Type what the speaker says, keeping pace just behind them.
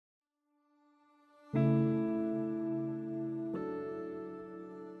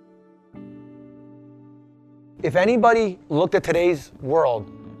If anybody looked at today's world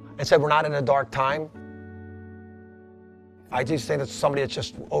and said we're not in a dark time, I just think that's somebody that's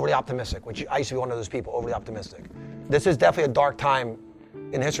just overly optimistic, which I used to be one of those people, overly optimistic. This is definitely a dark time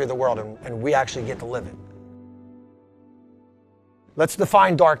in the history of the world, and we actually get to live it. Let's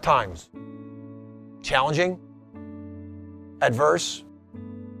define dark times. Challenging, adverse,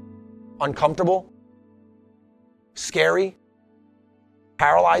 uncomfortable, scary,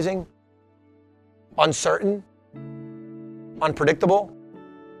 paralyzing, uncertain, unpredictable,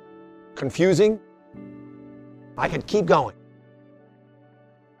 confusing. I could keep going.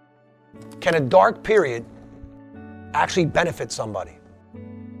 Can a dark period actually benefit somebody?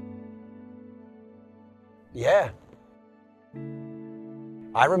 Yeah.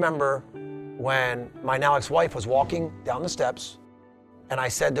 I remember when my now ex-wife was walking down the steps, and I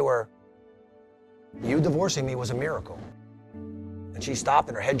said to her, "You divorcing me was a miracle." And she stopped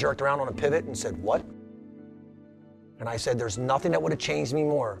and her head jerked around on a pivot and said, "What?" And I said, "There's nothing that would have changed me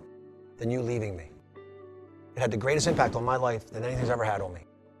more than you leaving me." It had the greatest impact on my life than anything's ever had on me.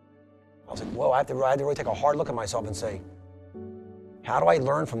 I was like, whoa, I had to really take a hard look at myself and say, how do I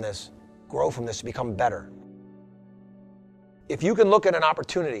learn from this, grow from this to become better? If you can look at an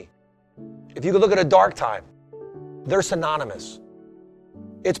opportunity, if you can look at a dark time, they're synonymous.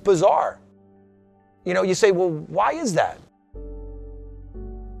 It's bizarre. You know, you say, well, why is that?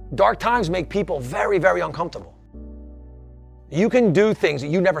 Dark times make people very, very uncomfortable. You can do things that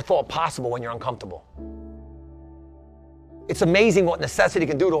you never thought possible when you're uncomfortable. It's amazing what necessity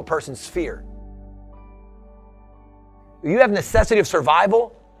can do to a person's fear. You have necessity of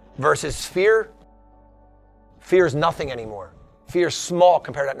survival versus fear. Fear is nothing anymore. Fear is small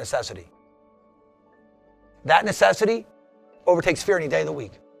compared to that necessity. That necessity overtakes fear any day of the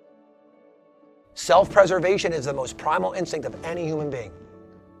week. Self-preservation is the most primal instinct of any human being.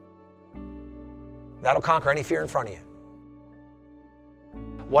 That'll conquer any fear in front of you.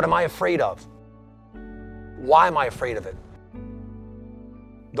 What am I afraid of? Why am I afraid of it?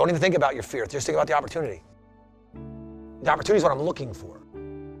 Don't even think about your fear. Just think about the opportunity. The opportunity is what I'm looking for.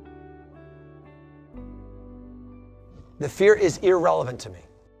 The fear is irrelevant to me.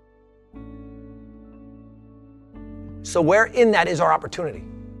 So where in that is our opportunity?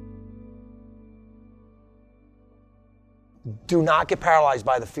 Do not get paralyzed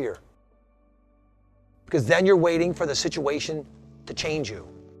by the fear. Because then you're waiting for the situation to change you.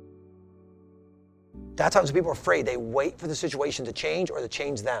 That's how some people are afraid. They wait for the situation to change or to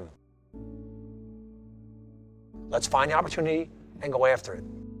change them. Let's find the opportunity and go after it.